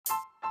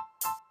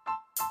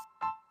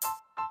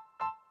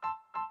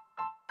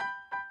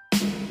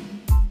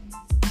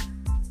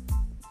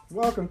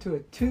Welcome to a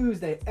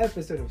Tuesday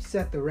episode of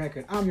Set the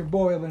Record. I'm your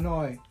boy,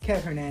 Illinois,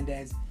 Kev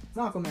Hernandez.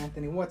 Malcolm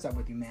Anthony, what's up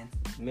with you, man?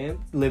 Man,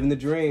 living the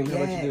dream.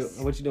 Yes.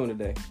 How what you doing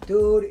today?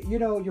 Dude, you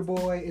know your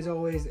boy is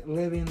always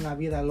living la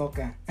vida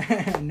loca.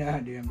 No,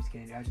 dude, I'm just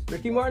kidding.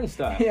 Ricky Martin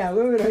style. Yeah, a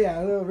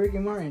little Ricky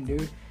Martin,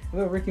 dude. A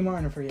little Ricky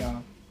Martin for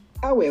y'all.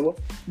 Oh, wait, well.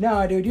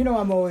 No, dude, you know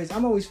I'm always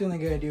feeling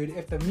good, dude.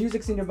 If the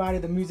music's in your body,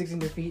 the music's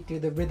in your feet,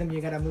 dude. The rhythm,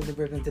 you gotta move the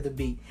rhythm to the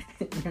beat.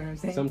 You know what I'm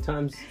saying?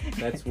 Sometimes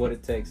that's what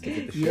it takes to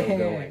get the show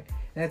going.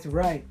 That's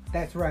right.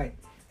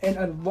 And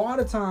a lot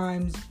of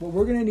times, what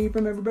we're going to need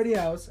from everybody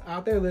else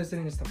out there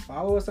listening is to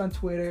follow us on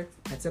Twitter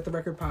at Set the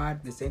Record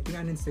Pod, the same thing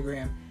on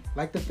Instagram,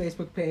 like the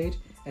Facebook page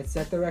at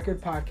Set the Record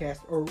Podcast,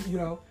 or,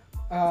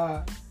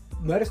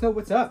 let us know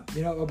what's up.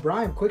 You know,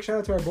 O'Brien, quick shout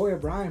out to our boy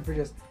O'Brien for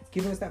just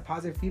giving us that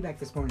positive feedback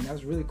this morning. That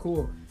was really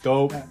cool.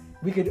 Dope.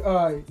 We could,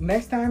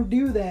 next time,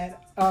 do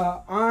that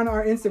on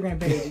our Instagram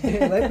page.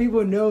 Let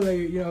people know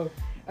that,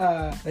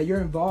 that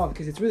you're involved,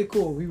 because it's really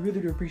cool. We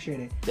really do appreciate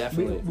it.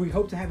 Definitely. We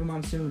hope to have him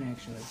on soon,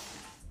 actually.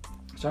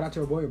 Shout out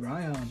to our boy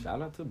Brian.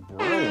 Shout out to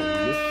Brian.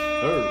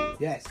 Yes, sir.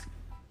 Yes.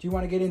 Do you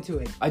want to get into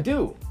it? I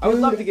do. I would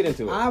love to get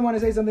into it. I want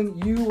to say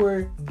something. You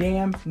were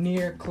damn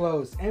near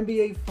close.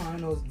 NBA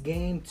Finals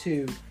Game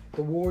 2.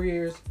 The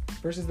Warriors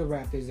versus the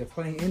Raptors. They're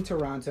playing in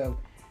Toronto.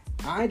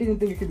 I didn't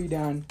think it could be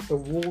done. The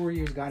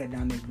Warriors got it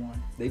done. They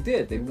won. They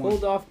did. They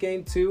pulled off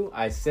Game 2.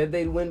 I said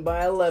they'd win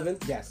by 11.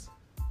 Yes.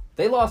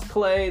 They lost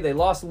Clay. They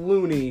lost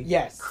Looney.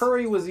 Yes.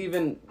 Curry was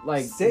even,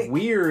 sick.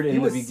 weird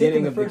in the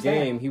beginning of the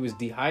game. Half. He was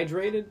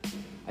dehydrated.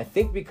 I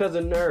think because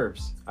of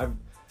nerves. The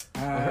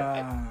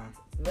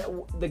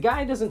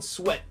guy doesn't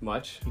sweat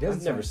much.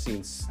 I've never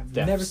seen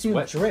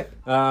him drip.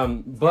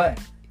 But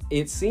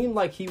it seemed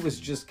like he was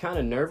just kind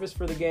of nervous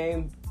for the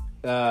game.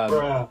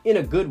 In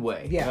a good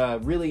way. Yeah.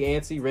 Really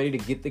antsy, ready to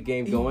get the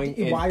game going.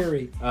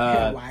 Wiry.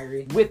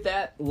 Wiry. With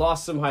that,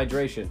 lost some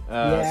hydration.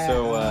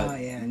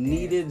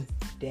 Needed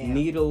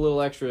a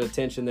little extra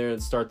attention there to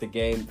start the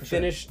game.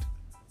 Finished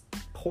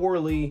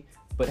poorly,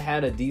 but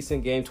had a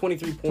decent game.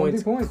 23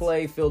 points.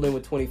 Clay filled in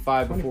with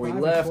 25 before he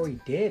left. Before he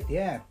did,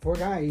 yeah. Poor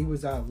guy, he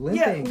was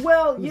limping. Yeah,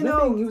 well, he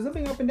was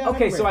limping up and down.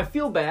 Okay, everywhere. so I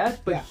feel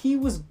bad, but he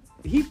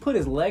put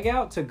his leg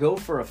out to go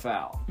for a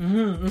foul.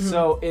 Mm-hmm.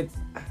 So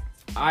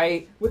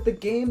with the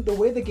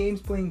way the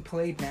game's being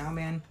played now,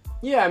 man.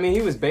 Yeah, I mean,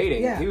 he was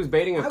baiting. Yeah. He was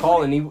baiting a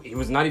call, and he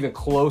was not even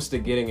close to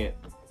getting it.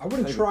 I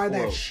wouldn't try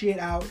that shit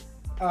out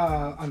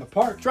on the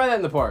park. Try that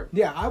in the park.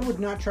 Yeah, I would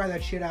not try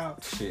that shit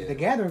out at the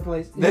gathering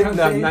place.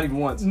 Not even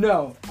once.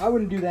 No, I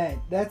wouldn't do that.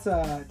 That's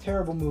a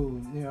terrible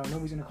move.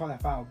 Nobody's going to call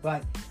that foul.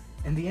 But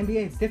in the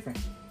NBA, it's different.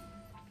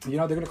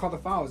 They're going to call the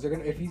fouls. They're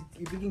going to if he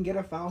can get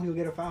a foul, he'll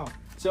get a foul.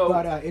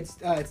 But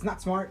it's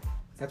not smart.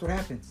 That's what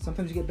happens.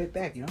 Sometimes you get bit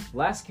back,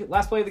 Last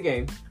play of the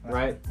game,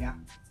 right? Yeah.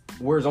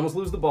 Warriors almost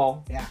lose the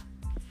ball. Yeah.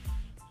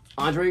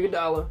 Andre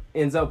Iguodala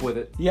ends up with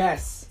it.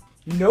 Yes.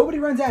 Nobody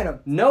runs at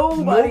him.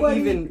 Nobody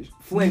even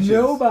flinches.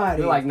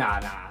 Nobody. They're like, nah.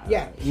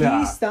 Yeah.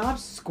 He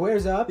stops,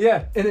 squares up.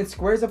 Yeah. And then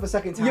squares up a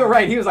second time. You're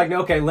right. He was like,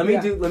 okay, let me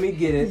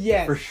get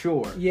it for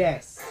sure.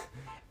 Yes.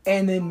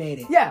 And then made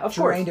it. Yeah, of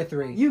course. Drained a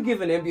three. You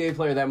give an NBA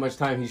player that much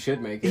time, he should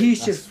make it. He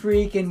should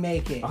freaking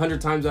make it. 100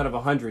 times out of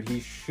 100,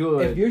 he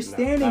should. If you're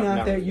standing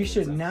out there, you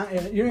should not.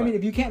 You know what I mean?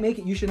 If you can't make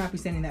it, you should not be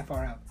standing that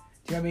far out.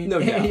 Do you know what I mean? No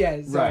doubt.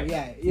 Yeah. So, right.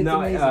 Yeah. It's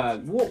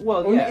amazing.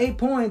 Only 8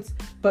 points,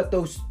 but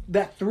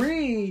that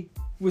three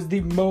was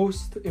the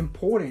most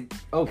important.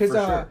 Oh, for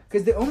sure.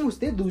 Because they almost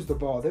did lose the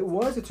ball. There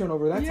was a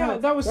turnover.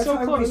 That was so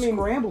close.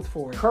 Scrambled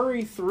for it.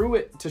 Curry threw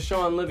it to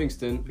Sean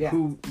Livingston,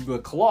 who the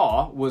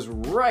claw was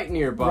right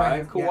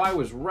nearby. Kawhi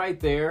was right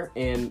there,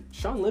 and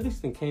Sean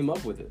Livingston came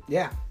up with it.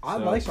 Yeah, I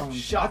like Sean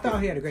Livingston. I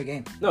thought he had a great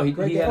game. No, he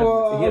had a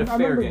fair game. I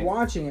remember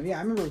watching him. Yeah,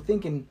 I remember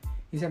thinking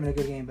he's having a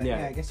good game. But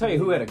I guess. Tell you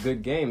who had a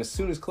good game. As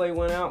soon as Clay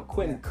went out,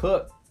 Quentin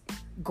Cook.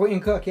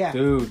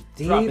 Dude,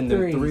 dropping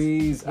the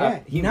threes. Yeah,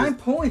 9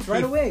 points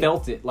right away. He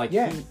felt it.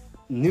 He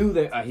knew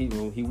that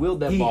he willed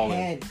that ball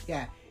in.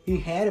 He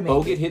had to make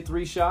Bogut hit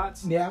 3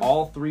 shots. Yeah.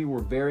 All 3 were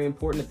very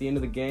important at the end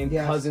of the game.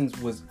 Yeah. Cousins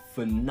was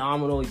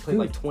phenomenal. He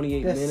played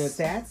 28 minutes.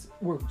 The stats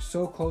were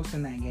so close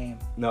in that game.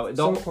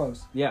 So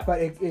close. Yeah. But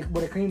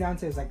what it came down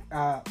to is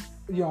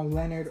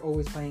Leonard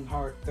always playing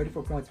hard.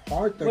 34 points.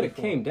 Hard 34. What it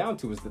came down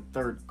to was the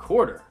third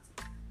quarter.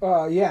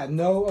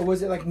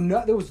 Was it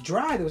it was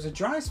dry. There was a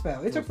dry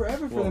spell. It took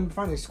forever for them to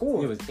finally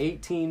score. It was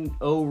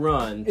 18-0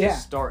 run to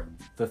start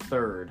the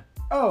third.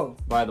 Oh.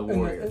 By the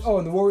Warriors.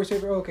 And the Warriors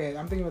favor. Okay,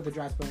 I'm thinking about the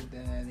dry spell.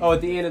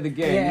 At the end of the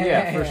game.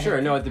 Yeah, for sure.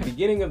 No, at the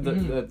beginning of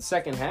the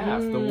second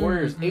half, the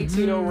Warriors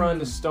 18-0 run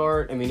to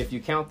start. I mean, if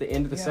you count the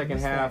end of the second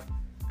half,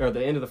 or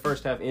the end of the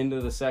first half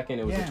into the second,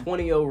 it was a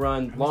 20-0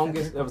 run.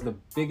 That was the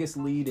biggest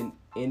lead in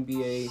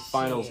NBA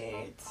Finals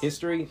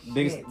history.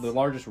 The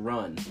largest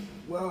run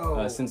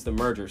since the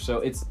merger. So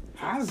it's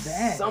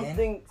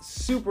something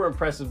super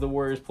impressive the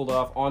Warriors pulled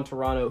off on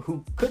Toronto,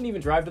 who couldn't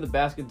even drive to the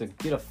basket to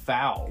get a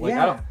foul.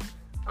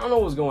 I don't know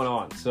what was going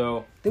on.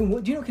 So then,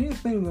 can you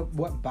explain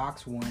what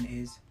box 1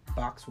 is?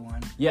 Box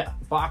one. Yeah,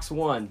 box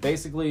one.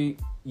 Basically,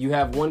 you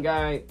have one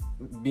guy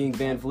being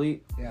Van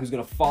Vliet who's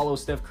going to follow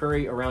Steph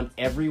Curry around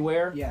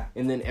everywhere. Yeah.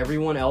 And then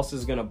everyone else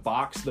is going to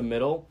box the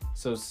middle.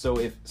 So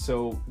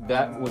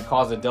that would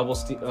cause a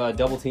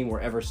double team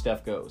wherever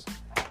Steph goes.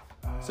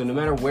 So no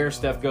matter where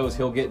Steph goes,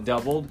 he'll get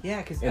doubled.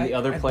 Yeah, because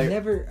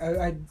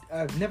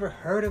I've never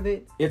heard of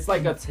it. It's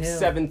like a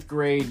 7th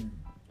grade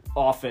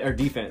offense or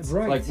defense.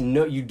 Right. Like,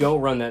 no, you don't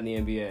run that in the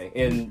NBA.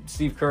 And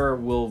Steve Kerr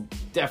will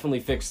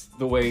definitely fix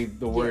the way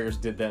the Warriors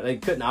did that. They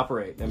couldn't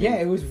operate. I mean,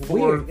 it was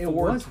weird. It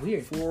was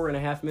weird.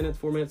 4.5 minutes,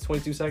 4 minutes,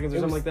 22 seconds or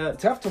something like that.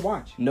 Tough to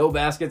watch. No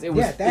baskets. It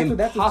was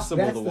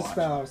impossible to watch. That's the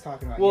spell I was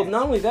talking about. Well,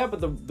 not only that,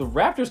 but the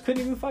Raptors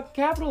couldn't even fucking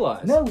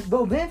capitalize. No,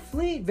 but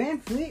Fred Van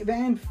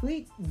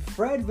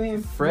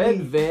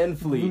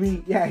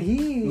Fleet. Yeah,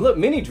 Look,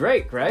 Mini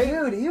Drake, right?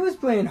 Dude, he was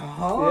playing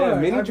hard. Yeah,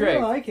 Mini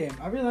Drake. I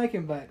really like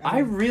him, but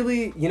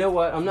you know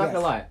what? I'm not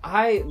gonna lie.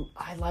 I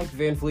like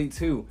Van Fleet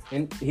too,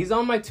 and he's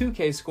on my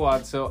 2K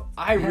squad, so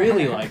I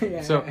really like him.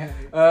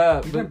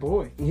 He's my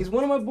boy. He's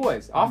one of my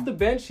boys. Off the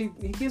bench, he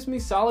gives me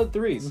solid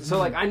threes. So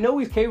like I know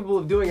he's capable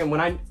of doing it.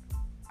 When I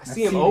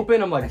see him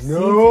open, I'm like,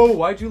 no,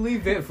 why'd you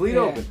leave Van Fleet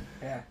open?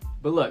 Yeah.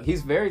 But look,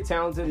 he's very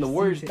talented. And the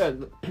Warriors,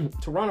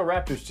 Toronto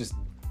Raptors just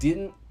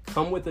didn't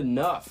come with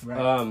enough.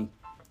 Right.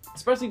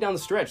 Especially down the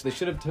stretch, they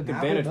should have took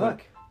advantage. When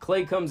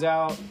Clay comes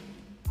out,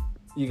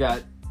 you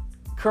got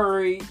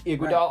Curry,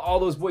 Iguodala, all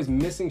those boys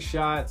missing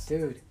shots.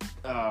 Dude.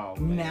 Oh,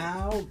 man.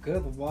 Now,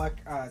 good luck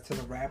to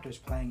the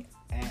Raptors playing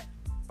at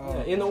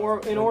in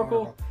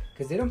Oracle.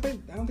 Because I don't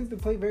think they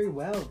play very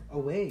well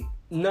away.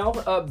 No,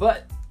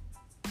 but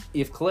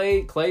if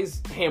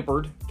Clay's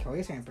hampered.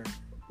 Clay's hampered.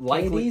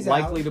 Likely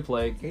to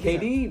play.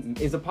 KD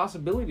is a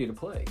possibility to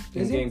play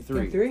in Game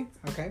 3. Game 3?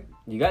 Okay.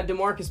 You got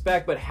DeMarcus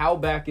back, but how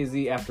back is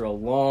he after a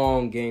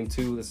long Game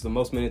 2? This is the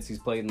most minutes he's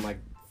played in like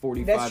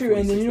 45, That's true,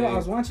 and then days. I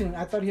was watching.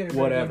 I thought he had a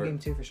better Game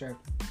 2 for sure.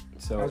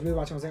 So I was really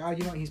watching. I was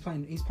like, he's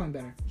playing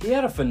better. He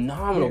had a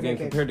phenomenal game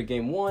compared to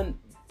Game 1.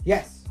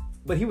 Yes.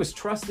 But he was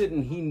trusted,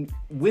 and he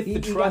thrived,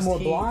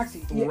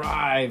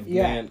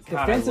 man.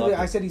 God, defensively,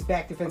 I said he's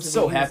back defensively. I'm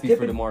so happy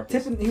for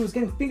DeMarcus. He was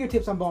getting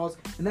fingertips on balls,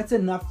 and that's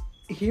enough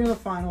here in the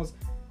finals.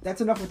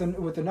 That's enough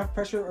with enough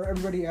pressure or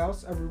everybody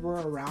else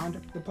everywhere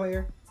around the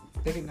player.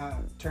 They can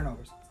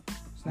turnovers.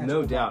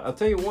 No doubt. I'll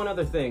tell you one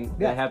other thing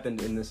that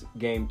happened in this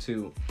game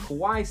too.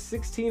 Kawhi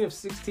 16 of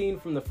 16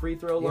 from the free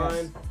throw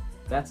line.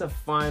 That's a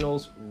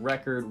finals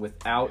record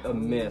without a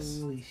miss.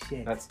 Holy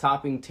shit. That's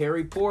topping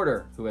Terry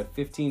Porter, who had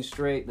 15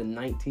 straight the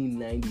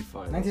 1990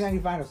 finals.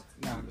 1990 finals.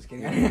 No, I'm just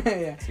kidding.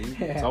 See,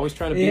 it's always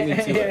trying to beat me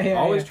to it.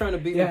 Always trying to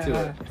beat me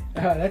to it.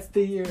 That's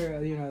the year,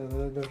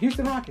 the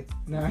Houston Rockets.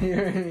 No,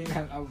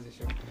 I wasn't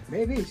sure.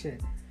 Maybe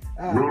shit.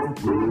 A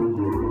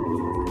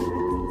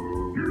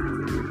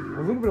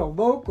little bit of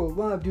local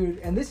love, dude.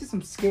 And this is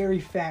some scary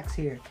facts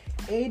here.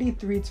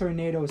 83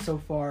 tornadoes so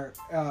far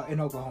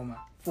in Oklahoma.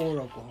 For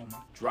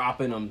Oklahoma.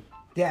 Dropping them.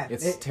 Yeah.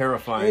 It's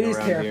terrifying. It is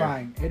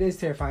terrifying. It is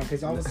terrifying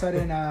because all of a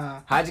sudden...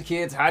 hide your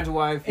kids, hide your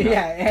wife.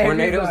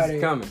 Tornadoes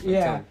is coming.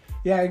 Yeah,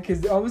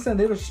 because all of a sudden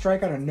they will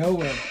strike out of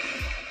nowhere.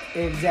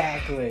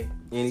 Exactly.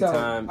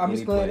 Anytime, so I'm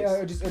just glad.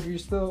 If you're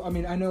still, I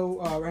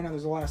know right now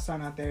there's a lot of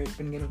sun out there. It's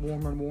been getting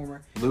warmer and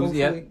warmer.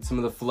 Some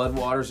of the flood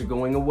waters are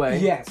going away.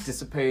 Yes. It's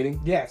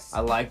dissipating. Yes. I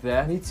like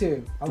that. Me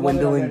too.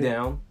 Dwindling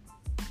down.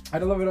 I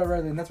love it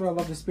already, and that's where I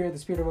love the spirit. The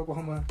spirit of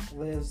Oklahoma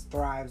lives,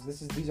 thrives.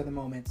 These are the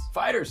moments.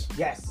 Fighters.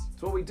 Yes.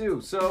 That's what we do.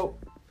 So,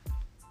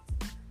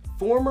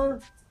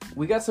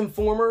 we got some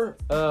former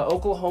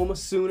Oklahoma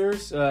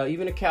Sooners,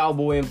 even a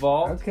Cowboy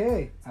involved.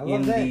 Okay, I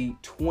love that. In the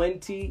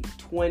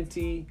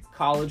 2020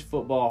 College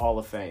Football Hall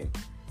of Fame,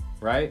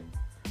 right?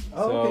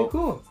 Okay,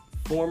 cool.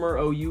 Former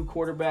OU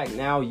quarterback,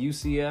 now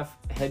UCF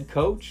head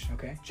coach.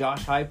 Okay.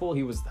 Josh Heupel.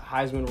 He was the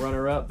Heisman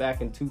runner-up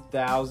back in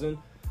 2000.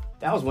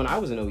 That was when I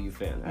was an OU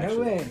fan, actually.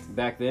 No way.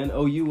 Back then,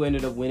 OU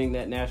ended up winning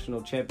that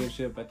national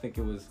championship. I think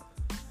it was,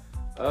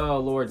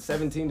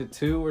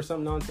 17-2 or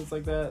some nonsense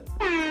like that.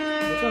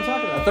 That's what I'm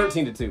talking about.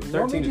 13-2. 13-2.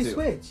 Why did you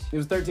switch? It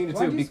was 13-2.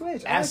 Why did you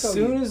switch? As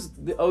soon as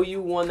the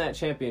OU won that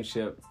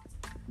championship,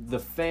 the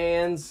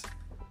fans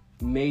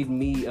made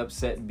me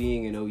upset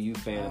being an OU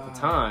fan at the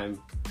time.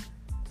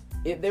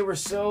 They were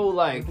so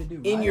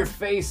in your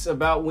face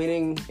about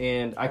winning,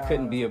 and I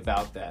couldn't be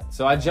about that.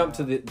 So I jumped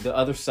to the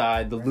other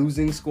side, the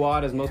losing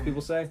squad, as most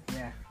people say.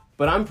 Yeah.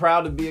 But I'm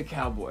proud to be a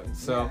Cowboy,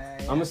 so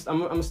I'm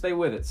gonna stay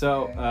with it.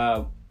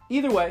 So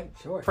either way,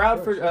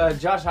 proud for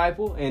Josh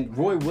Heupel and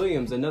Roy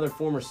Williams, another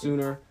former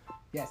Sooner.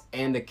 Yes.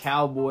 And the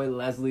Cowboy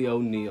Leslie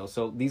O'Neal.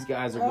 So these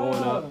guys are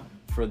going up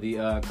for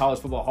the College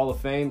Football Hall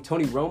of Fame.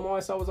 Tony Romo, I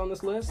saw, was on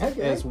this list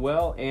as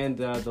well, and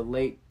the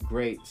late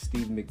great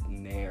Steve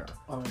McNair.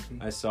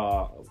 I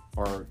saw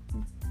are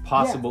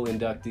possible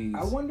inductees.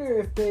 I wonder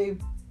if they.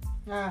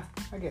 I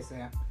guess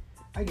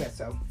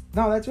so.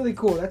 No, that's really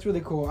cool.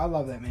 I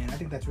love that, man. I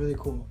think that's really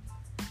cool.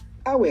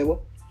 I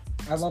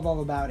love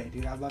all about it,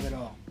 dude. I love it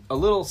all. A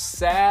little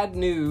sad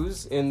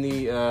news in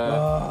the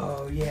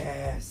oh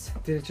yes,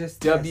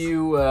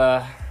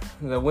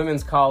 the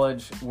Women's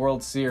College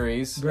World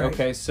Series. Right.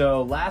 Okay,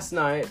 so last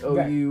night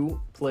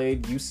OU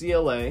played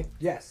UCLA.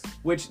 Yes.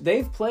 Which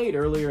they've played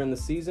earlier in the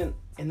season,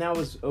 and that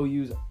was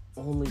OU's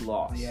only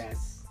loss.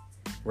 Yes.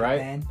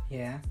 Right?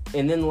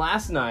 And then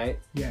last night,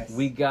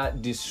 we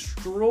got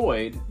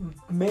destroyed.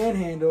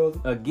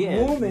 Manhandled.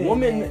 Again.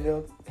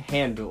 Woman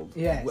handled.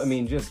 Yes. I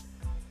mean, just...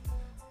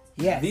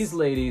 Yes. These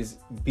ladies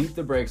beat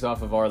the brakes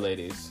off of our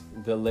ladies.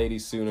 The Lady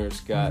Sooners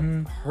got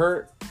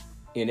hurt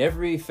in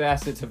every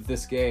facet of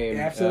this game.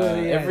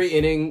 Absolutely, yes. Every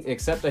inning,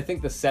 except I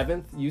think the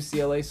 7th,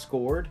 UCLA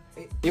scored.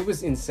 It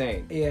was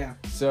insane. Yeah.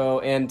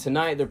 So, and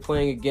tonight they're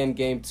playing again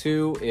game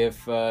 2.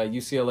 If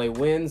UCLA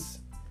wins,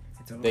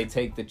 they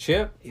take the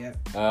chip.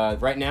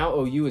 Yep. Right now,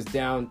 OU is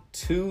down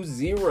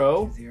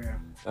 2-0.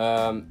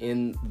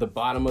 In the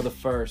bottom of the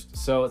first.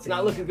 So it's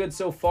not looking good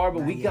so far,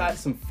 but we got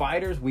some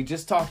fighters. We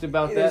just talked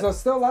about that. There's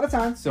still a lot of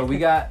time. So we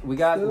got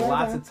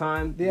lots of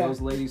time. Yeah. Those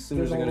ladies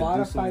Sooners are going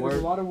to do some work.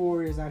 There's a lot of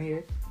warriors out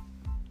here.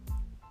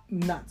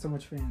 Not so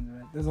much fans,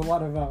 right? There's a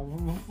lot of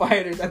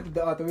fighters.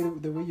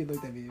 The way you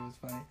looked at me, it was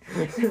funny.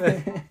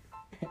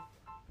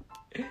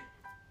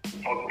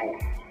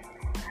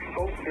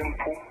 So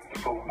simple.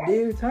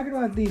 Dude, talking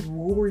about these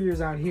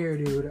warriors out here,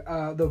 dude.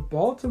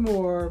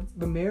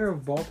 The mayor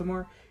of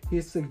Baltimore,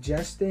 he's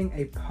suggesting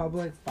a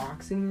public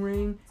boxing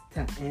ring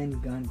to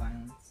end gun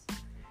violence.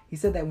 He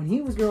said that when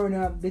he was growing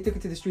up, they took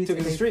it to the streets.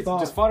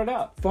 Just fought it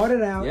out.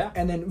 Yeah.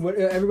 And then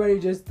everybody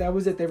that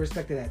was it. They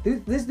respected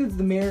that. This dude's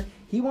the mayor.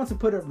 He wants to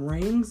put up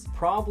rings.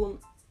 Problem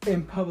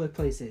in public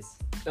places.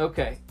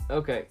 Okay.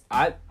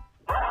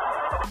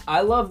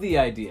 I love the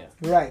idea.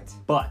 Right.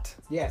 But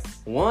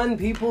one,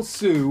 people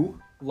sue.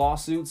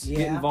 Lawsuits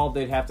get involved.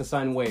 They'd have to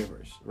sign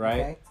waivers,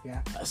 right? Okay.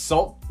 Yeah.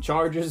 Assault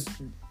charges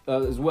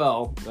as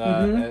well.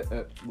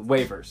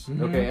 Waivers.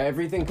 Okay.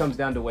 Everything comes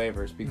down to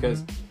waivers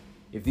because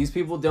if these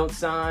people don't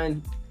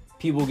sign,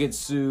 people get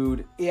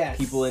sued. Yes.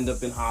 People end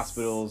up in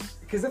hospitals.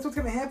 Because that's what's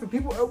going to happen.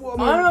 People.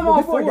 I'm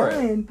all for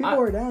it. People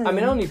are dying. I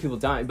mean, I don't need people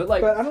dying, but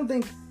like. But I don't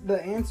think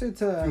the answer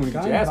to gun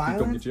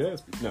violence. Get your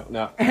ass beat.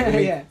 No. I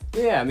mean,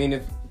 yeah. I mean,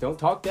 if don't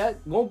talk that,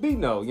 won't be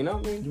no. You know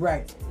what I mean?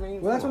 Right. I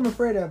mean, well, that's what I'm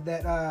afraid of.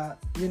 That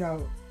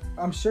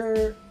I'm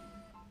sure.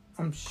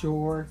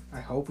 I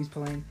hope he's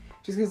playing.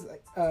 Just because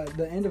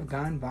the end of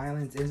gun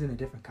violence isn't a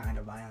different kind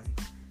of violence.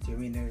 So I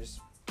mean, there's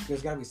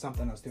got to be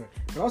something else to it.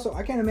 But also,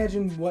 I can't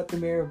imagine what the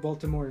mayor of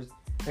Baltimore's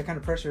that kind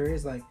of pressure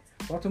is like.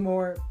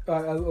 Baltimore,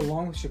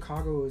 along with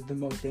Chicago, is the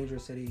most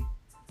dangerous city,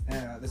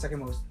 the second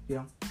most,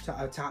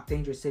 top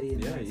dangerous city in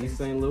the United States. East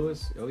St.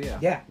 Louis. Oh yeah.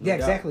 Yeah,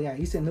 exactly. Yeah,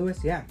 East St. Louis.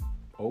 Yeah.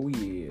 Oh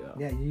yeah.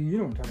 Yeah, you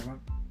know what I'm talking about.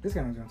 This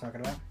guy knows what I'm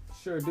talking about.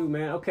 Sure do,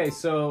 man. Okay,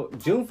 so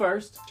June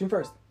 1st. June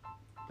 1st.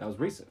 That was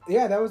recent.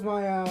 Yeah, that was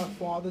my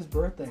father's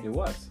birthday. It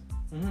was.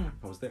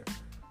 I was there.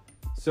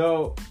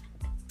 So.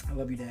 I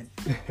love you, Dad.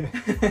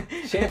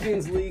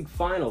 Champions League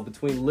final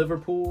between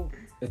Liverpool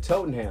and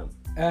Tottenham.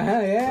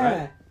 Yeah.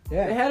 Right?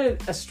 Yeah. They had a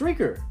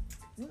streaker.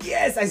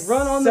 Yes, I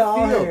run on the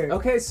field. Her.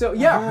 Okay, so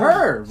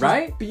her, she's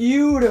right?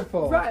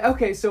 Beautiful. Right.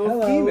 Okay,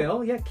 so a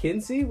female,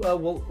 Kinsey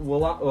Wolanski.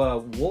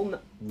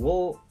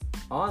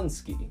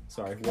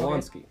 Sorry,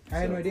 Wolanski. Okay. I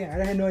had no idea.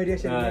 I had no idea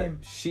she had a name.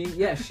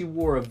 She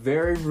wore a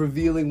very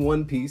revealing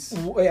one piece.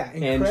 Yeah,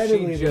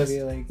 incredibly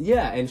revealing.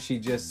 Yeah, and she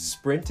just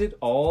sprinted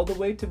all the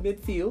way to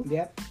midfield.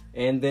 Yep.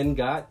 And then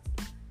got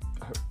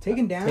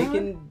taken down.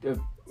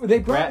 They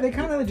kind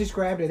of just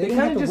grabbed her. They didn't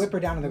have to whip her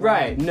down to the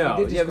ground. Right, no.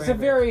 It was a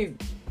very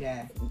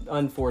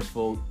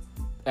unforceful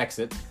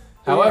exit.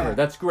 However,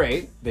 that's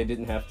great. They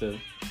didn't have to...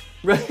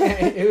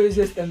 It was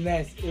just a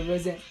mess. It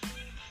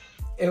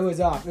was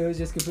off. It was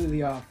just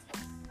completely off.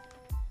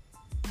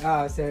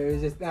 So it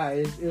was just...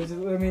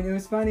 it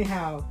was funny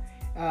how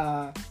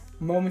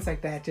moments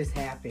like that just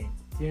happen.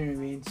 Do you know what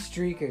I mean?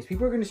 Streakers.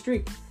 People are going to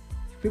streak.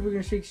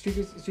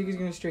 Streakers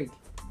going to streak.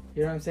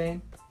 You know what I'm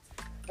saying?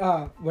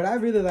 What I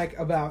really like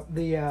about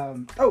the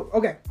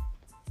okay,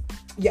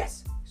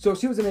 yes. So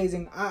she was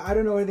amazing. I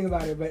don't know anything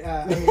about her, but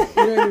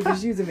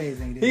she was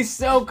amazing. Dude. He's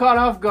so caught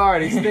off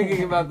guard. He's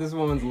thinking about this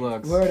woman's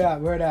looks. Word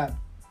up.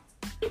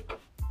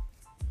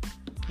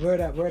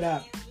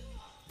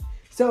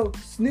 So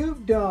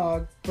Snoop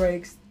Dogg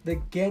breaks the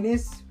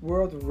Guinness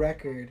World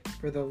Record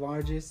for the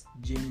largest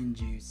gin and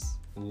juice.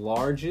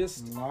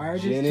 Largest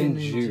gin and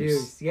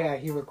juice. Yeah,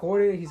 he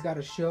recorded it. He's got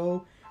a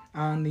show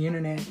on the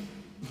internet.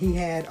 He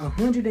had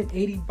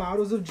 180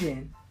 bottles of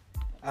gin,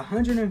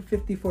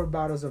 154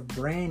 bottles of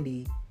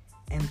brandy,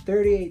 and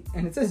 38,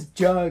 and it says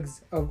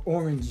jugs of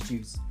orange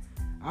juice.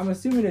 I'm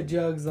assuming a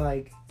jug's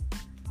like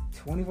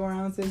 24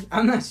 ounces.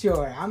 I'm not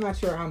sure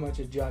how much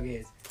a jug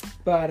is.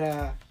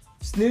 But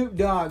Snoop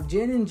Dogg,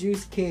 Gin and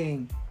Juice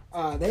King.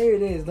 There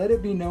it is. Let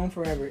it be known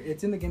forever.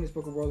 It's in the Guinness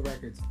Book of World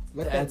Records.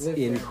 That's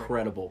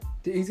incredible.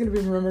 He's gonna be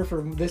remembered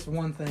for this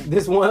one thing.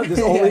 This one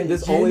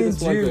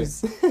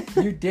juice.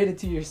 You did it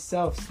to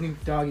yourself,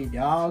 Snoop Doggy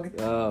Dog.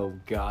 Oh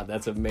God,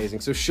 that's amazing.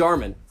 So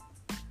Charmin,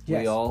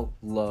 we all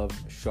love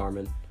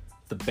Charmin.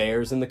 The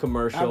bears in the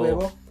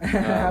commercial.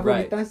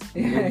 Right.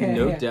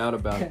 No doubt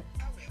about it.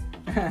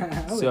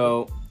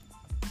 So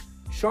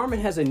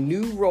Charmin has a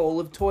new roll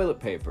of toilet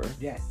paper.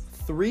 Yes.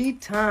 3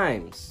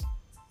 times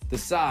the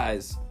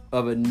size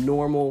of a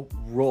normal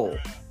roll.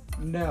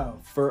 No.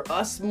 For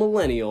us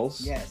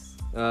millennials. Yes.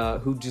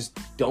 Who just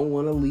don't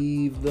want to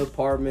leave the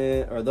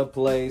apartment or the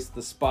place,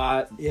 the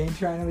spot. You ain't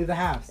trying to leave the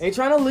house. Ain't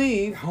trying to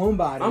leave.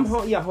 Homebody.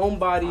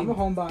 Homebody. I'm a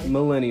homebody.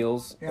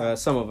 Millennials. Yeah.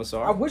 Some of us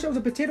are. I wish I was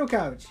a potato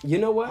couch. You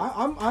know what?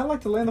 I like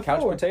to lay on the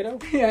couch floor. Potato?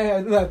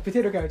 Yeah,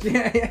 potato couch.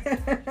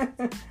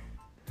 Yeah.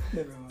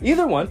 Never mind.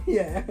 Either one.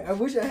 Yeah, I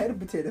wish I had a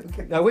potato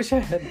couch. I wish I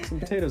had some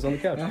potatoes on the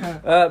couch.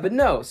 Uh-huh. But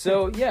no.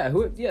 So yeah,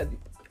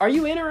 are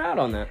you in or out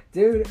on that?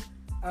 Dude,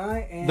 I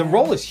am. The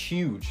roll is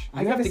huge.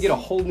 I You have gotta to get a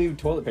see- whole new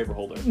toilet paper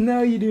holder.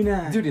 No, you do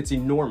not. Dude, it's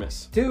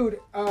enormous. Dude,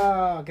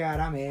 oh god,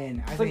 I'm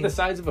in. It's like the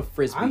size of a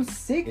frisbee. I'm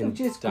sick of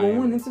just diameter.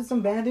 going into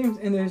some bathrooms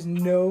and there's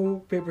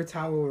no paper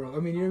towel roll. I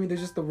mean, you know what I mean? There's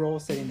just the roll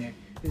sitting there.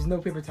 There's no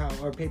paper towel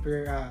or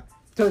paper,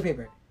 toilet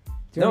paper. Do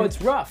you know No, what I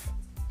it's rough. mean?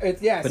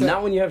 Yeah, But so,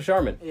 not when you have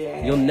Charmin.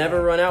 Yeah. You'll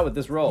never run out with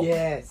this roll.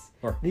 Yes.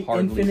 Or The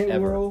hardly infinite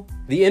ever. roll.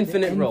 The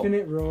infinite roll.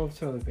 Infinite roll of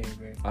toilet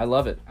paper. I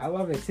love it. I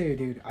love it too,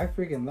 dude. I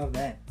freaking love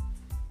that.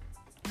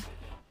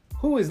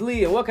 Who is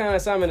Lee and what kind of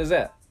assignment is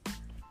that?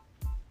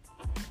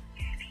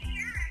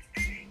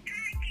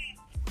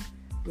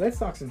 Let's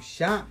talk some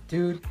shop,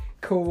 dude.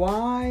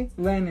 Kawhi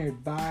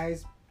Leonard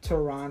buys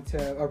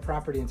Toronto or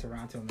property in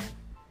Toronto, man.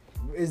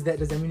 Does that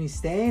mean he's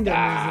staying? Does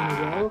that mean he's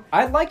gonna go?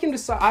 I'd like him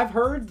to. I've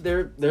heard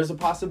there's a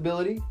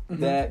possibility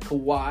Mm-hmm. that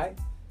Kawhi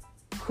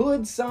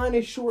could sign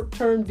a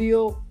short-term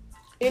deal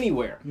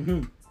anywhere.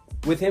 Mm-hmm.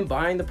 With him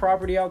buying the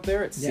property out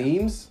there, it Yeah.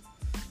 seems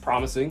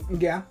promising.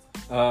 Yeah.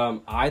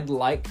 I'd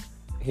like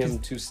him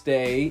to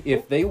stay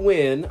if they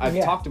win. I've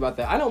Yeah. talked about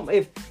that. I don't.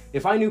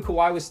 If I knew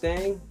Kawhi was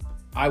staying,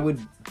 I would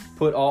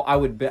put all. I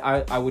would bet.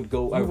 I would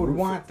go. You would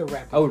want the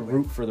Raptors. I would to win.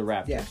 root for the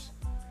Raptors. Yeah.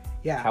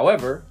 Yeah.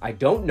 However, I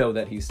don't know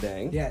that he's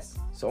staying. Yes.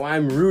 So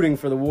I'm rooting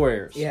for the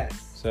Warriors. Yes.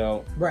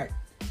 So Right.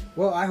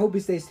 Well, I hope he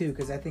stays too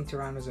because I think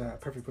Toronto's a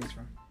perfect place for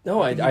him.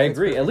 no, I think he fits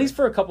agree. At perfect. least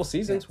for a couple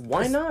seasons. Yeah.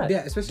 Why not? Yeah,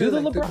 especially do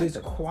the like LeBron. this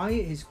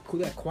thing.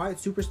 that quiet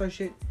superstar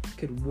shit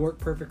could work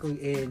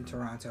perfectly in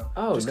Toronto.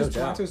 Oh, just no because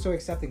doubt. Toronto is so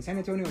accepting. San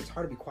Antonio, it's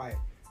hard to be quiet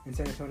in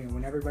San Antonio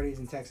when everybody's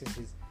in Texas.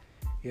 Is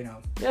Yeah,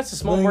 it's a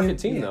small Slinging- market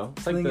team yeah, though.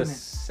 It's like the slinging it.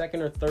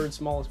 second or third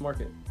smallest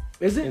market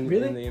is it in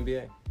really? the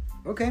NBA.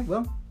 Okay,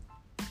 well,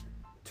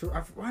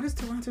 why does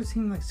Toronto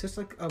seem like such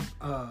like a?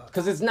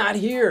 Because it's not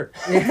here.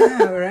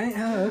 Yeah, right.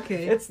 Oh,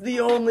 okay. It's the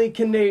only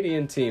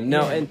Canadian team.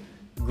 No, Yeah. and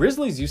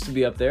Grizzlies used to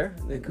be up there.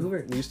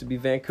 Vancouver. They used to be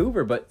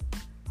Vancouver, but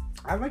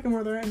I like them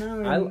where they're at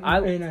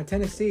now in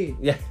Tennessee.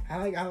 yeah. I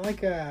like. We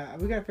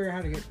gotta figure out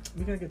how to get.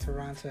 We gotta get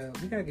Toronto.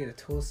 We gotta get a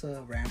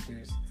Tulsa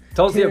Raptors.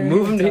 Tulsa, Yeah,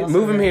 move him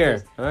Tulsa here.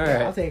 Raptors. All right.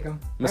 Yeah, I'll take them.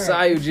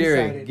 Masai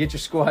Ujiri, get your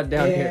squad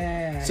down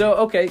Yeah. here. So,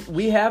 okay,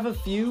 we have a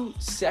few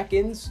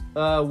seconds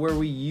where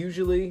we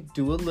usually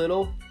do a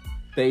little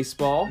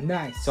baseball.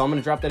 Nice. So I'm going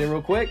to drop that in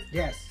real quick.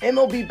 Yes.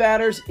 MLB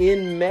batters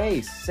in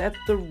May set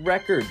the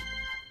record.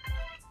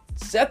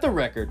 Set the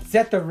record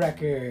Set the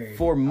record.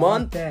 For I want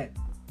month- that.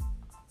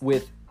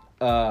 with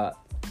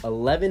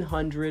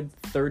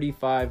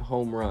 1,135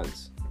 home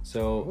runs.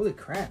 So Holy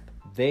crap.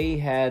 they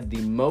had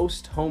the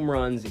most home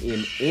runs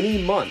in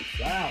any month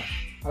Wow.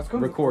 I was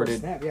going Recorded.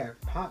 Snap. Yeah.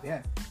 Pop.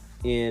 Yeah.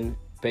 in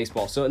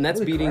baseball. So, and that's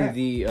Holy beating crap.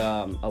 the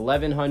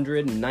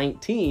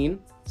 1,119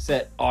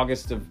 set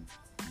August of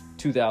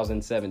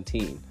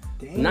 2017.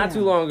 Damn. Not too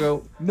long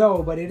ago.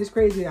 No, but it is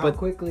crazy how But-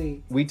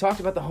 quickly. We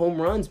talked about the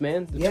home runs,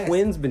 man. The Yes.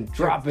 Twins been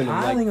dropping them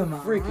like piling 'em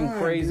freaking on,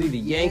 crazy. dude. The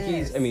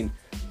Yankees, Yes. I mean,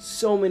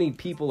 so many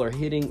people are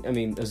hitting. I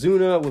mean,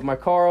 Azuna with my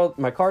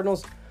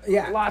Cardinals.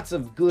 Yeah. Lots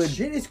of good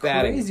Shit is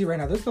batting. crazy right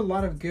now. There's a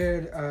lot of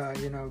good,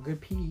 good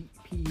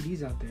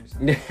PEDs out there. So.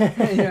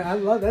 Yeah, I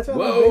love. That's what I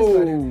love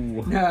baseball.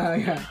 Dude. No,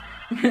 yeah,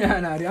 yeah,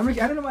 no, dude.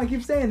 I don't know why I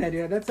keep saying that,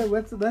 dude. That's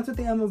what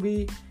the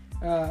MLB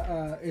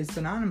is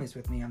synonymous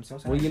with me. I'm so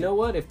sorry. Well, you know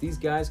what? If these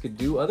guys could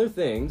do other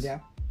things, Yeah.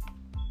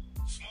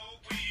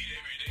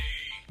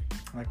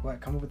 Like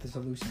what? Come up with a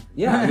solution.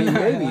 yeah, I mean,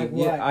 maybe. Like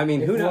yeah, what? I mean,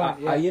 If who knows?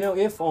 what? Yeah.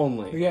 If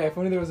only. Yeah, if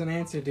only there was an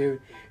answer,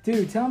 dude.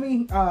 Dude, tell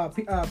me,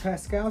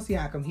 Pascal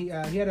Siakam. He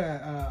had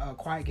a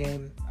quiet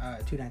game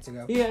 2 nights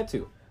ago. He had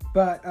to.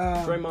 But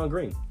Draymond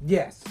Green.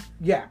 yes,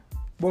 yeah.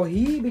 Well,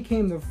 he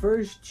became the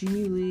first G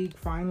League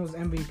Finals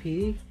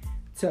MVP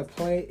to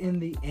play in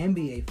the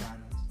NBA Finals.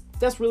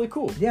 That's really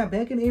cool. Yeah,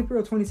 back in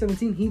April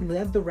 2017, he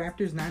led the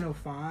Raptors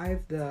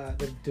 905, the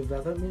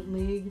development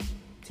league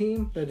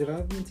team, the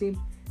development team.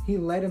 He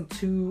led them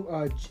to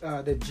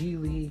the G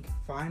League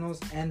Finals,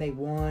 and they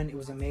won. It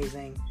was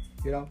amazing,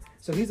 you know.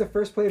 So he's the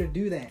first player to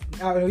do that.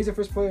 He's the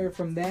first player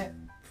from that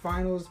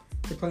Finals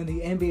to play in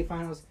the NBA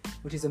Finals,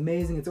 which is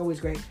amazing. It's always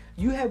great.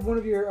 You have one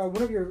of your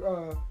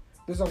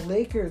there's a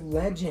Laker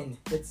legend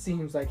that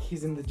seems like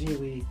he's in the G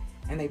League,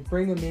 and they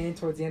bring him in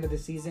towards the end of the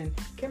season.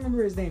 Can't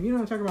remember his name. You know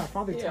what I'm talking about?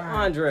 Father Yeah,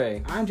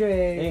 Time.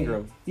 Andre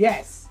Ingram.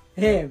 Yes,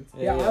 him.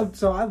 Yeah.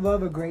 So I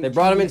love a great. They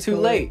brought him in G too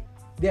League late.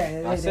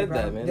 Yeah, I said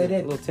that, man. They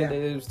did.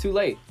 It was too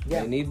late.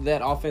 Yeah. They needed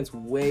that offense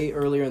way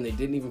earlier, and they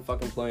didn't even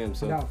fucking play him.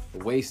 So No.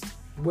 waste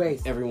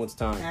Waste. everyone's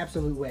time.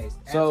 Absolute waste.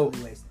 So-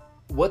 Absolute waste.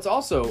 What's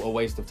also a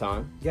waste of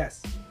time?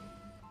 Yes.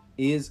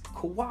 Is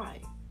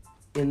Kawhi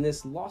in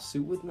this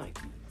lawsuit with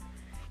Nike?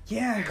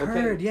 Yeah, I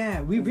heard. Okay.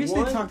 Yeah, we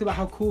recently talked about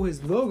how cool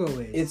his logo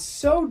is. It's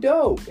so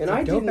dope, and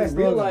I didn't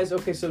realize.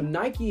 Okay, so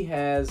Nike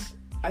has.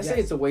 I say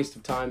it's a waste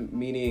of time,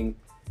 meaning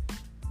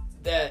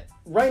that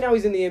right now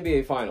he's in the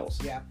NBA Finals.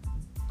 Yeah.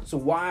 So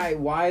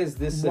why is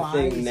this a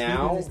thing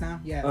now?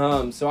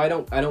 Yeah. So I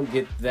don't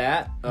get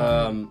that.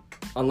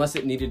 Unless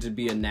it needed to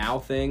be a now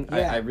thing,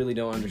 I really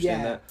don't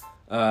understand that.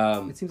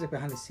 It seems like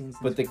behind the scenes.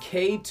 But the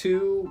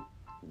K2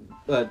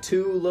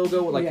 2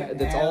 logo,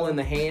 that's all in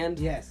the hand.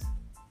 Yes.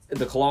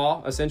 The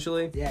claw,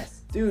 essentially.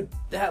 Yes. Dude,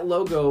 that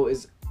logo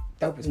is...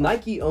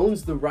 Nike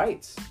owns the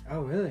rights.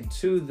 Oh, really?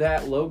 To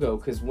that logo,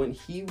 because when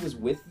he was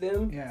with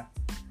them,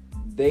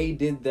 they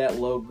did that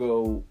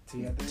logo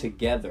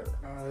together.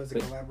 Oh, it was a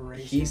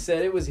collaboration. He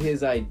said it was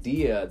his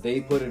idea.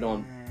 They put it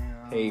on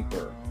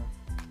paper.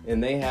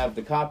 And they have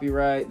the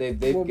copyright.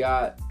 They've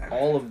got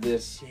all of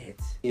this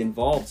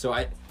involved. So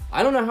I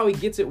don't know how he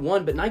gets it,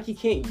 but Nike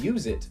can't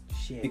use it.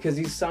 Because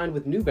he's signed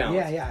with New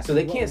Balance. Yeah. So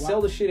they can't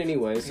sell the shit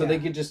anyway. So they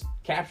could just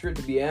capture it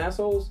to be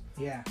assholes.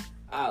 Yeah.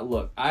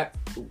 Look,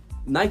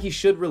 Nike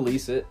should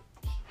release it.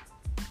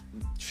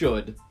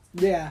 Should.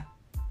 Yeah.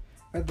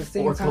 But at the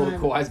same time...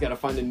 Kawhi's got to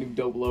find a new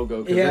dope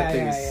logo because that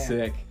thing is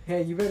sick.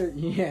 Hey, you better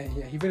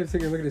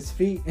take a look at his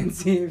feet and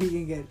see if he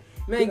can get...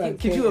 Man,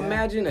 could you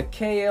imagine a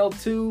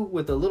KL2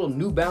 with a little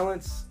New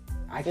Balance?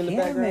 I can't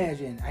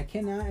imagine. I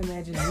cannot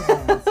imagine New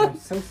Balance. I'm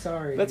so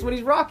sorry. That's what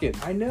he's rocking.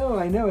 I know.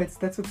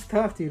 That's what's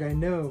tough, dude. I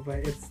know, but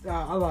it's.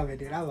 I love it,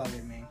 dude. I love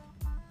it, man.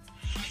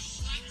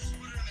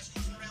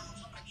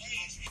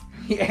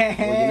 Yeah.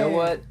 Well, you know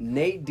what?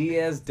 Nate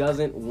Diaz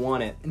doesn't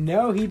want it.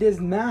 No, he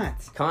does not.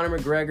 Conor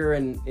McGregor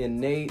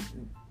and Nate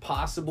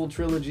possible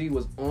trilogy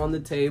was on the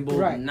table,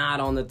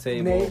 not on the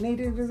table.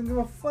 Nate doesn't give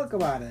a fuck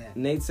about it.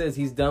 Nate says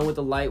he's done with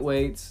the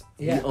lightweights.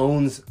 Yeah. He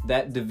owns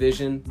that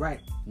division. Right.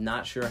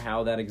 Not sure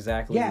how that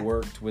exactly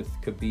worked with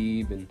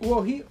Khabib and.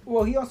 Well,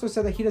 he also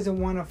said that he doesn't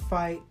want to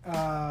fight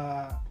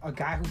a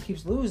guy who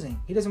keeps losing.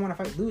 He doesn't want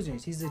to fight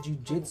losers. He's a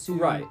jiu-jitsu,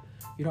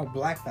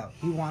 black belt.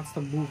 He wants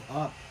to move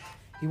up.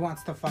 He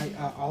wants to fight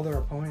all their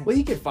opponents. Well,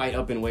 he could fight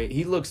up in weight.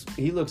 He looks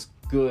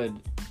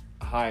good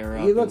higher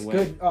up. He looks in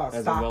good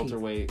as a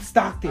welterweight.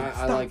 Stockton,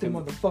 like him,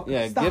 motherfucker.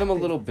 Yeah, Stockton. Get him a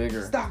little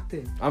bigger.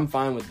 Stockton. I'm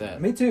fine with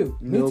that. Me too.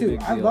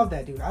 I love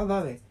that, dude. I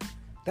love it.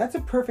 That's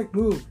a perfect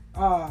move.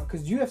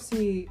 Because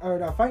UFC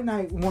or Fight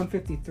Night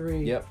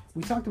 153. Yep.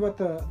 We talked about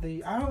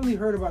the. I only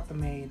heard about the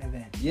main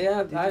event.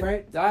 Yeah,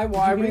 I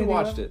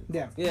rewatched it.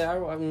 Yeah. Yeah.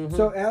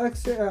 So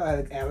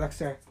Alexander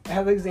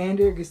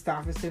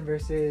Gustafsson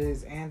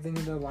versus Anthony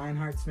the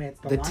Lionheart Smith.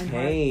 The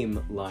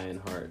tame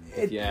Lionheart,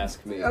 if you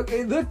ask me.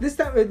 Okay, look this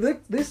time.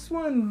 This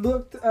one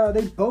looked.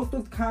 They both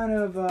looked kind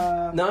of.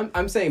 No,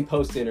 I'm saying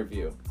post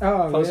interview.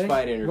 Oh, post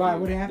fight interview. Why?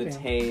 What happened? The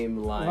tame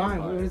Lionheart.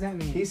 Why? What does that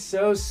mean? He's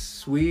so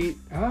sweet.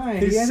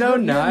 He's so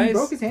nice. He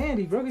broke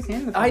his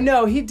hand. I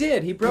know he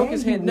did. He broke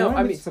his hand. No,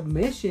 I mean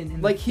submission.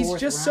 In like he's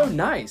just round. So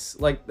nice.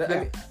 Like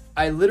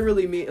I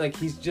literally mean like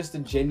he's just a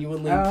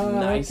genuinely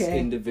nice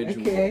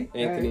individual. Okay.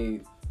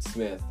 Anthony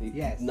Smith.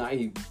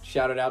 He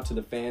shouted out to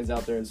the fans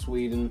out there in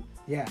Sweden.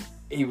 Yeah.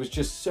 He was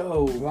just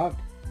so loved.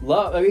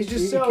 I mean, he's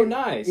just so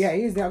nice. Yeah,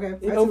 he's okay.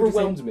 It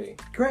overwhelms me.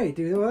 Great,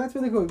 dude. Well, that's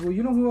really cool. Well,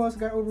 you know who else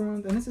got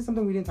overwhelmed? And this is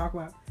something we didn't talk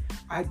about.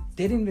 I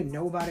didn't even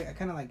know about it. I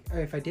kind of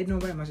if I did know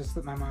about it, it must have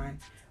slipped my mind.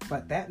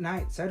 But that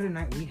night, Saturday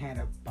night, we had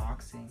a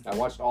boxing. I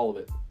watched all of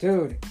it.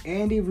 Dude,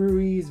 Andy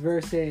Ruiz Jr.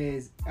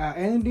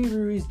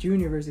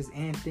 versus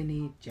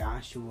Anthony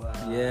Joshua.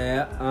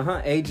 Yeah,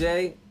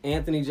 AJ,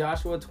 Anthony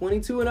Joshua,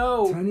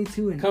 22-0.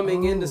 22-0.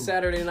 Coming into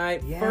Saturday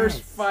night. Yes.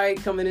 First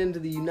fight coming into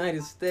the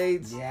United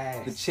States.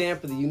 Yes. The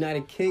champ of the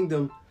United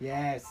Kingdom.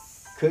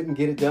 Yes. Couldn't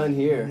get it done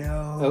here.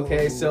 No.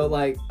 Okay, so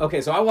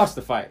I watched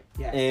the fight.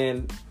 Yes.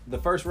 And the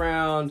first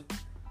round,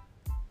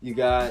 you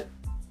got...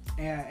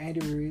 Yeah,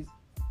 Andy Ruiz.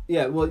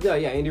 Yeah,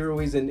 Andy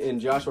Ruiz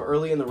and Joshua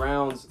early in the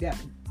rounds. Yeah.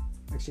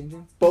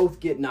 Exchanging? Both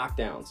get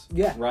knockdowns.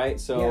 Yeah. Right?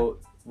 So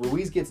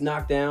Ruiz gets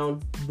knocked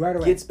down. Right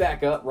away. Gets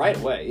back up right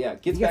away. Yeah.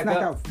 Gets back knocked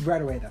up. out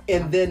right away, though.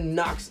 And then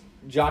knocks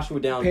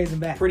Joshua down. Pays him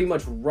back. Pretty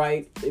much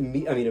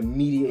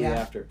immediately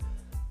after.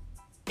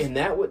 And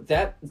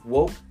that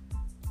woke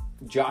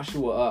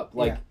Joshua up.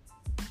 Or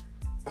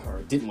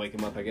it didn't wake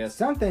him up, I guess.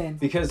 Something.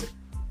 Because...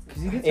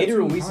 Andy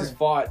Ruiz has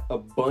fought a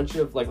bunch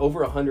of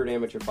over 100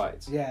 amateur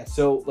fights. Yes.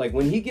 So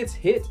when he gets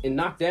hit and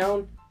knocked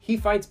down, he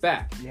fights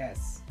back.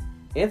 Yes.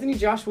 Anthony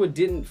Joshua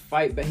didn't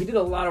fight back. He did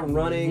a lot of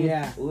running,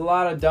 a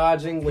lot of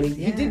dodging. When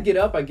he did get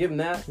up, I give him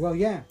that. Well,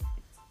 yeah.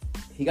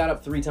 He got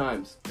up 3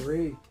 times.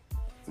 3.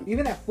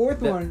 Even that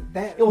fourth one,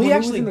 he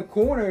actually was in the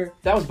corner.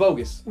 That was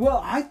bogus.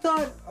 Well, I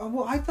thought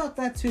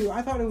that too.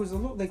 I thought it was a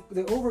little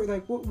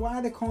why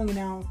are they calling it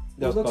now?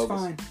 It looks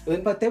fine.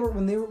 But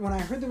when I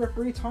heard the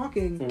referee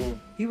talking,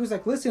 he was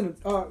like, "Listen,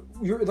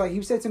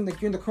 he said something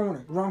like you're in the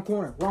corner, wrong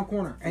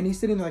corner," and he's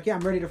sitting there like, "Yeah,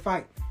 I'm ready to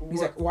fight."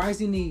 He's like, "Why is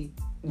he knee?"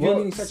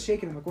 He starts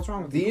shaking. I'm like, "What's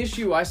wrong with you?" The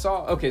issue I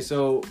saw. Okay,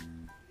 so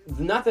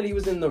not that he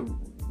was in the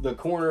the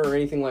corner or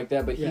anything like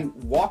that, but he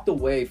walked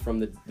away from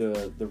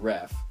the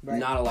ref. Right.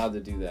 Not allowed to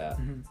do that.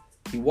 Mm-hmm.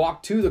 He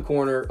walked to the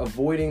corner,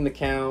 avoiding the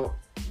count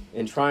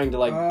and trying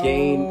to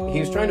gain. He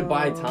was trying to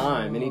buy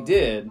time, and he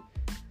did.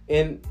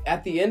 And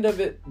at the end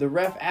of it, the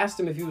ref asked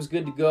him if he was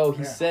good to go.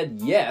 He said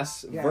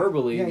yes,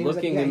 verbally,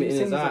 looking him in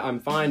his eye. I'm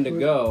fine to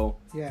go.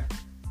 Yeah.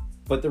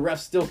 But the ref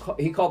still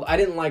he called. I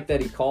didn't like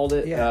that he called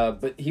it.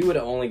 But he would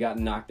have only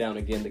gotten knocked down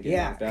again to get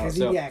knocked out.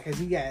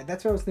 Because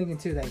that's what I was thinking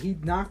too. That he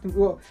knocked him.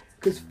 Well,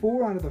 because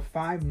 4 out of the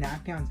 5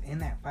 knockdowns in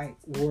that fight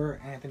were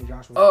Anthony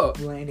Joshua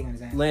landing on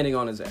his ass. Landing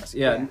on his ass.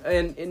 Yeah.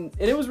 And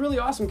it was really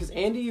awesome because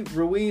Andy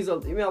Ruiz. I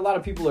mean, a lot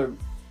of people are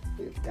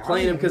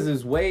playing him because of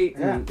his weight.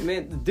 And,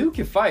 man, the dude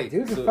can fight.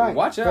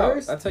 Watch out.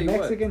 First I'll tell you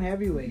Mexican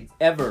heavyweight.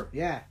 Ever.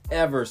 Yeah.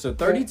 Ever. So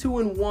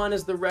 32-1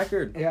 is the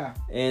record. Yeah.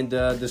 And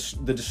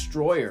the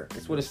Destroyer.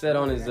 That's what it said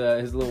on his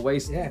little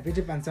waist. Yeah,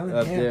 Vidya Panzoni.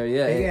 Up there,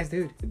 yeah. Big ass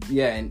dude.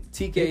 Yeah, and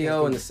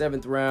TKO in the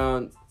 7th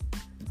round.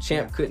 The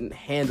champ couldn't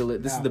handle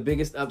it. This is the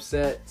biggest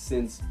upset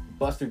since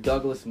Buster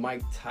Douglas,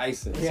 Mike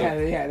Tyson.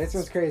 Yeah, this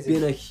was crazy.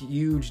 Been a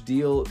huge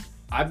deal.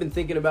 I've been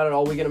thinking about it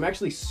all weekend. I'm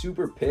actually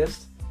super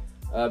pissed.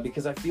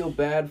 Because I feel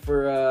bad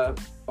for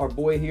our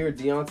boy here,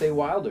 Deontay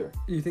Wilder.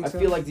 You think so?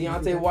 I feel like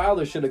Deontay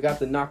Wilder should have got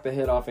to knock the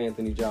head off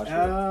Anthony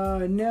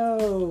Joshua.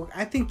 No.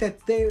 I think that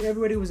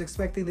everybody was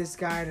expecting this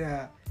guy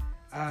to,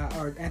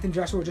 or Anthony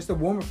Joshua, just a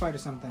warmer fight or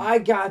something. I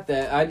got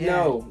that. I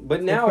know.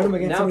 But now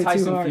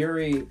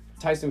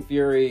Tyson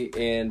Fury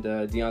and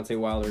Deontay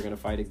Wilder are going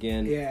to fight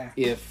again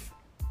if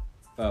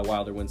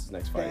Wilder wins his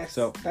next fight.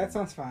 So that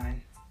sounds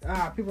fine.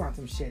 People are on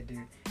some shit,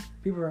 dude.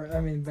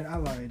 But I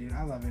love it, dude.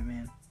 I love it,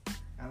 man.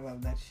 I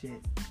love that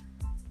shit.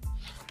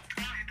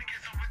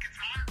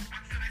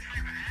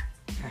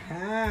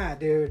 Haha,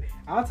 dude.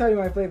 I'll tell you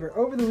my flavor.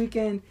 Over the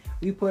weekend,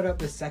 we put up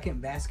the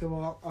second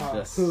basketball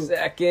hoop.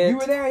 Second. You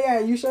were there,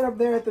 yeah. You showed up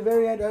there at the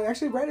very end.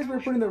 Actually, right as we were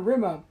putting the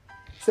rim up.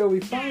 So we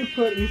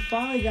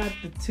finally got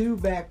the 2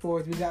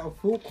 backboards. We got a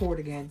full court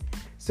again.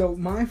 So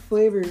my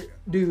flavor,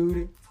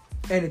 dude,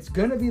 and it's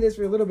gonna be this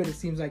for a little bit, it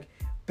seems like,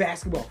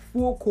 basketball.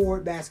 Full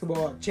court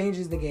basketball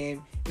changes the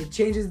game. It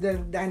changes the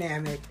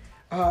dynamic.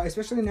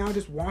 Especially now,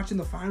 just watching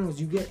the finals,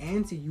 you get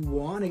antsy. You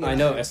want to get. I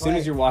know. As soon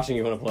as you're watching,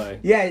 you want to play.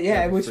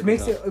 Yeah. Which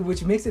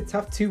makes it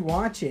tough to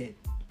watch it.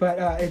 But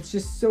it's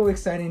just so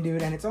exciting,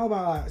 dude. And it's all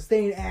about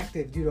staying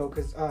active, dude.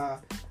 Because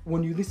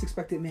when you least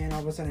expect it, man,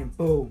 all of a sudden,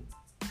 boom,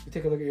 you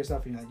take a look at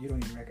yourself and you're like, you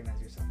don't even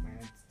recognize yourself, man.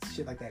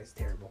 Shit like that is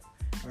terrible.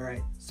 All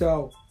right.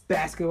 So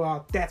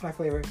basketball, that's my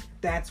flavor.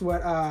 That's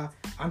what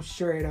I'm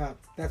straight up.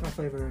 That's my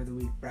flavor of the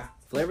week, bruh.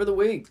 Flavor of the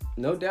week,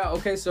 no doubt.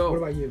 Okay, so what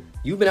about you?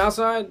 You've been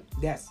outside?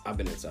 Yes. I've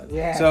been inside.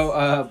 Yeah.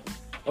 So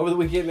over the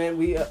weekend, man,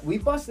 we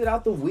busted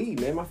out the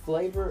weed, man. My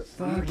flavor.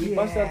 We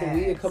busted out the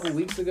weed a couple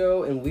weeks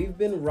ago, and we've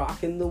been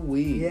rocking the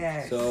weed.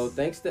 Yes. So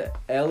thanks to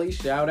Ellie,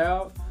 shout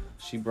out.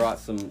 She brought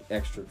some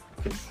extra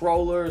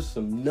controllers,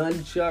 some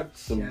nunchucks,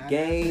 some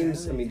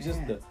games. I mean,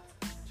 just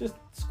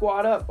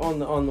squat up on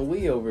the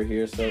Wii over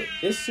here. So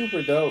it's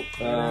super dope.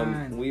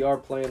 We are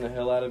playing the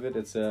hell out of it.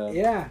 It's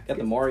got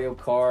the Mario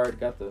Kart,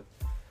 got the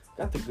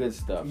good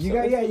stuff. You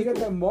got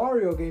that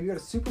Mario game. You got a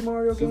Super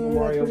Mario game. Super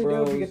Mario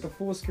Bros. Dope. You get the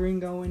full screen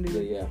going,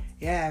 dude.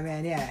 Yeah,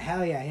 man. Yeah,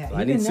 hell yeah. So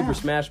I need Super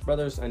Smash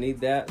Brothers. I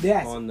need that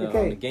on the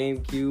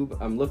GameCube.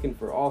 I'm looking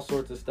for all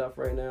sorts of stuff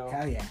right now.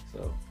 Hell yeah.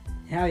 So.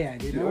 Hell yeah,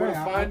 dude. If you want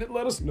to find it,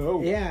 let us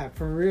know. Yeah,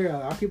 for real.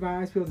 I'll keep my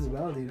eyes peeled as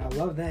well, dude. I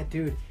love that,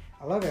 dude.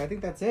 I love it. I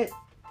think that's it.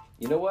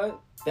 You know what?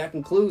 That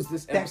concludes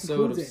this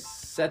episode of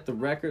Set the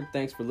Record.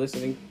 Thanks for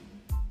listening.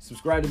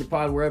 Subscribe to the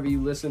pod wherever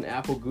you listen.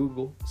 Apple,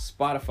 Google,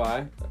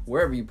 Spotify,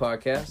 wherever you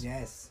podcast.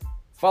 Yes.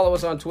 Follow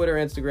us on Twitter,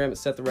 Instagram at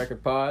Set the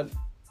Record Pod.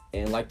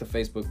 And like the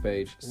Facebook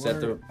page, Set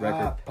the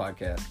Record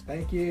Podcast.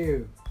 Thank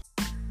you.